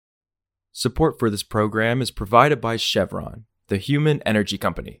Support for this program is provided by Chevron, the human energy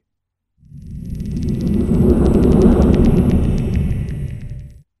company.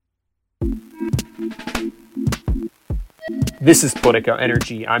 This is Politico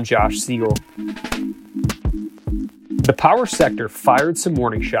Energy. I'm Josh Siegel. The power sector fired some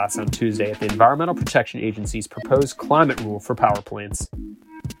warning shots on Tuesday at the Environmental Protection Agency's proposed climate rule for power plants.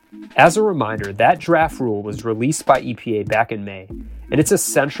 As a reminder, that draft rule was released by EPA back in May, and it's a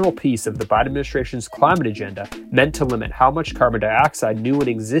central piece of the Biden administration's climate agenda meant to limit how much carbon dioxide new and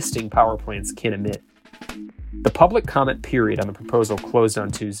existing power plants can emit. The public comment period on the proposal closed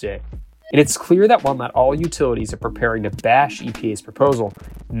on Tuesday, and it's clear that while not all utilities are preparing to bash EPA's proposal,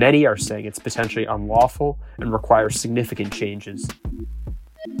 many are saying it's potentially unlawful and requires significant changes.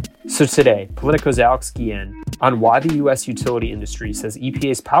 So today, Politico's Alex Guillen on why the U.S. utility industry says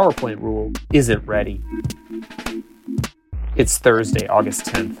EPA's power plant rule isn't ready. It's Thursday, August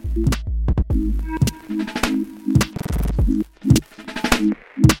 10th.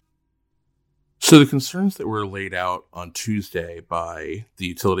 So the concerns that were laid out on Tuesday by the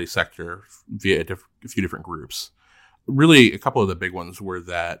utility sector via a few different groups, really a couple of the big ones were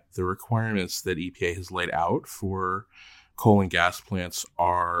that the requirements that EPA has laid out for coal and gas plants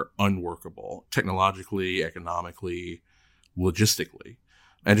are unworkable technologically, economically, logistically.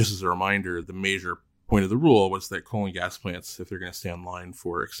 And just as a reminder, the major point of the rule was that coal and gas plants, if they're going to stay online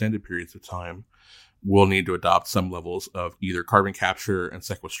for extended periods of time, will need to adopt some levels of either carbon capture and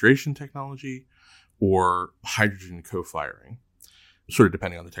sequestration technology or hydrogen co-firing, sort of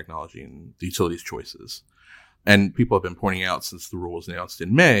depending on the technology and the utility's choices. And people have been pointing out since the rule was announced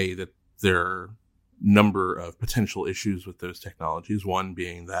in May that there are a number of potential issues with those technologies, one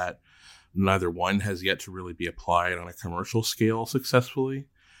being that neither one has yet to really be applied on a commercial scale successfully,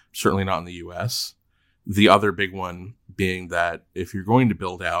 certainly not in the U.S. The other big one being that if you're going to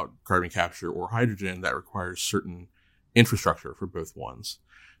build out carbon capture or hydrogen, that requires certain infrastructure for both ones.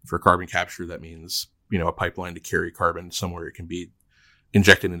 For carbon capture, that means, a pipeline to carry carbon somewhere it can be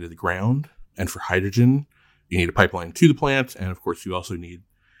injected into the ground. And for hydrogen, you need a pipeline to the plant. And of course, you also need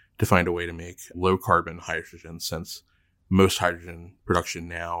to find a way to make low carbon hydrogen, since most hydrogen production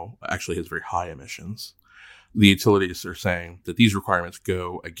now actually has very high emissions. The utilities are saying that these requirements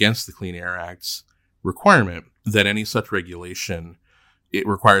go against the Clean Air Act's requirement that any such regulation, it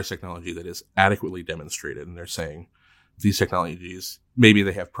requires technology that is adequately demonstrated. And they're saying these technologies, maybe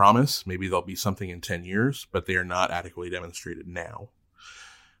they have promise, maybe there'll be something in 10 years, but they are not adequately demonstrated now.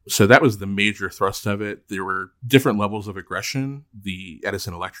 So that was the major thrust of it. There were different levels of aggression. The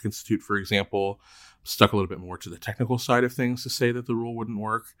Edison Electric Institute, for example, stuck a little bit more to the technical side of things to say that the rule wouldn't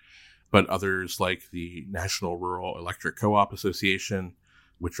work. But others like the National Rural Electric Co-op Association,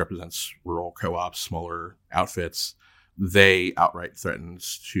 which represents rural co-ops, smaller outfits, they outright threatened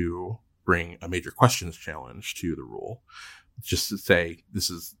to bring a major questions challenge to the rule, just to say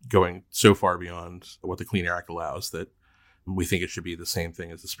this is going so far beyond what the Clean Air Act allows that we think it should be the same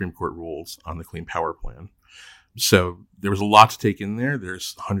thing as the Supreme Court rules on the Clean Power Plan. So there was a lot to take in there.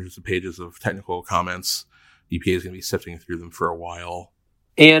 There's hundreds of pages of technical comments. EPA is going to be sifting through them for a while.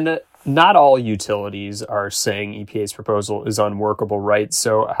 And not all utilities are saying EPA's proposal is unworkable, right?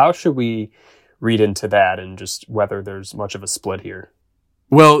 So how should we read into that and just whether there's much of a split here?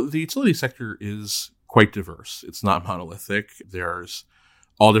 Well, the utility sector is quite diverse. It's not monolithic. There's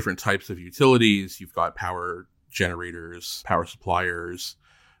all different types of utilities. You've got power generators, power suppliers,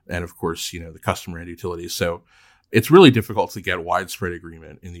 and of course, the customer end utilities. So it's really difficult to get widespread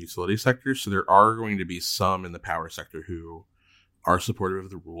agreement in the utility sector. So there are going to be some in the power sector who are supportive of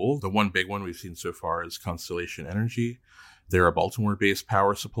the rule. The one big one we've seen so far is Constellation Energy. They're a Baltimore-based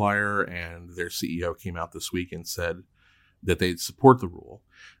power supplier, and their CEO came out this week and said that they'd support the rule.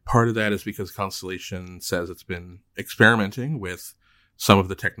 Part of that is because Constellation says it's been experimenting with some of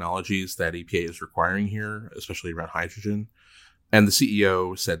the technologies that EPA is requiring here, especially around hydrogen. And the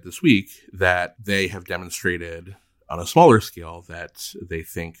CEO said this week that they have demonstrated on a smaller scale that they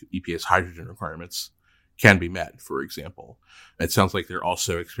think EPA's hydrogen requirements can be met, for example. It sounds like they're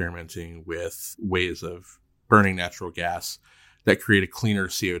also experimenting with ways of burning natural gas that create a cleaner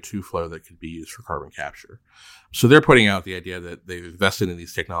CO2 flow that could be used for carbon capture. So they're putting out the idea that they've invested in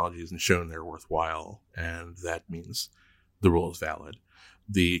these technologies and shown they're worthwhile, and that means the rule is valid.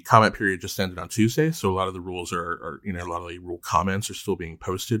 The comment period just ended on Tuesday, so a lot of the rules are a lot of the rule comments are still being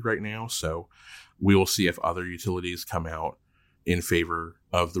posted right now. So we will see if other utilities come out in favor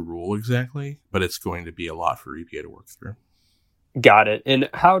of the rule exactly, but it's going to be a lot for EPA to work through. Got it. And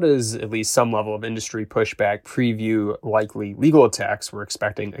how does at least some level of industry pushback preview likely legal attacks we're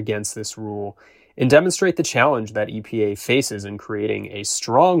expecting against this rule? and demonstrate the challenge that EPA faces in creating a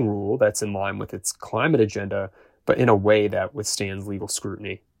strong rule that's in line with its climate agenda, but in a way that withstands legal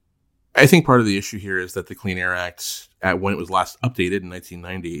scrutiny. I think part of the issue here is that the Clean Air Act, when it was last updated in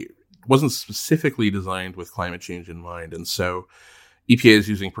 1990, wasn't specifically designed with climate change in mind. And so EPA is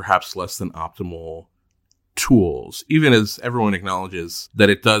using perhaps less than optimal tools, even as everyone acknowledges that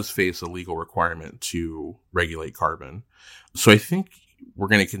it does face a legal requirement to regulate carbon. So I think we're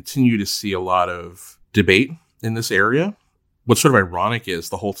going to continue to see a lot of debate in this area. What's sort of ironic is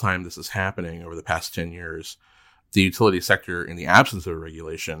the whole time this is happening over the past 10 years, the utility sector, in the absence of a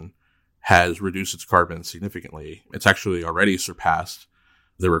regulation, has reduced its carbon significantly. It's actually already surpassed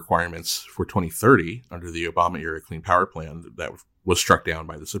the requirements for 2030 under the Obama-era Clean Power Plan that was struck down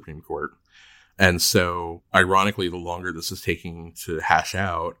by the Supreme Court. And so, ironically, the longer this is taking to hash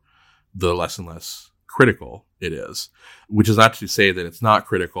out, the less and less critical it is, which is not to say that it's not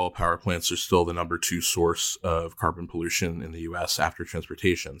critical. Power plants are still the number 2 source of carbon pollution in the U.S. after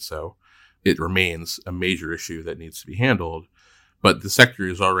transportation. So it remains a major issue that needs to be handled. But the sector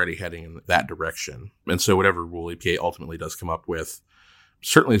is already heading in that direction. And so whatever rule EPA ultimately does come up with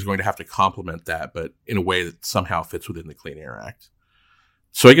certainly is going to have to complement that, but in a way that somehow fits within the Clean Air Act.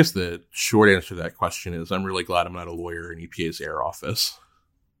 So I guess the short answer to that question is I'm really glad I'm not a lawyer in EPA's air office.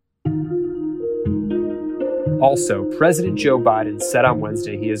 Also, President Joe Biden said on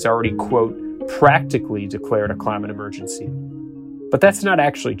Wednesday he has already, quote, practically declared a climate emergency. But that's not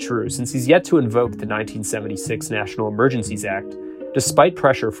actually true, since he's yet to invoke the 1976 National Emergencies Act, despite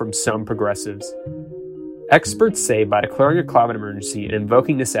pressure from some progressives. Experts say by declaring a climate emergency and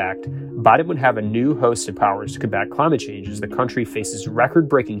invoking this act, Biden would have a new host of powers to combat climate change as the country faces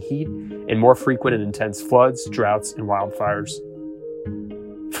record-breaking heat and more frequent and intense floods, droughts, and wildfires.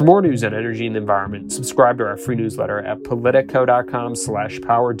 For more news on energy and the environment, subscribe to our free newsletter at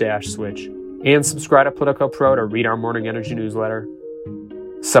politico.com/power-switch and subscribe to Politico Pro to read our morning energy newsletter.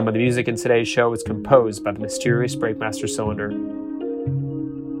 Some of the music in today's show was composed by the mysterious Breakmaster Cylinder.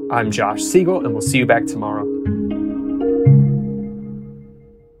 I'm Josh Siegel, and we'll see you back tomorrow.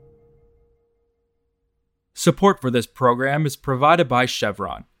 Support for this program is provided by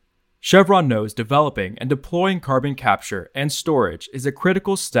Chevron. Chevron knows developing and deploying carbon capture and storage is a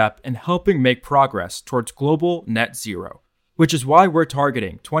critical step in helping make progress towards global net zero, which is why we're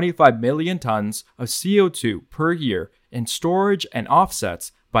targeting 25 million tons of CO2 per year in storage and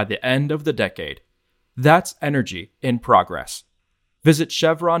offsets by the end of the decade. That's energy in progress. Visit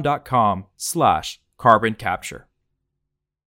chevron.com/carbon capture.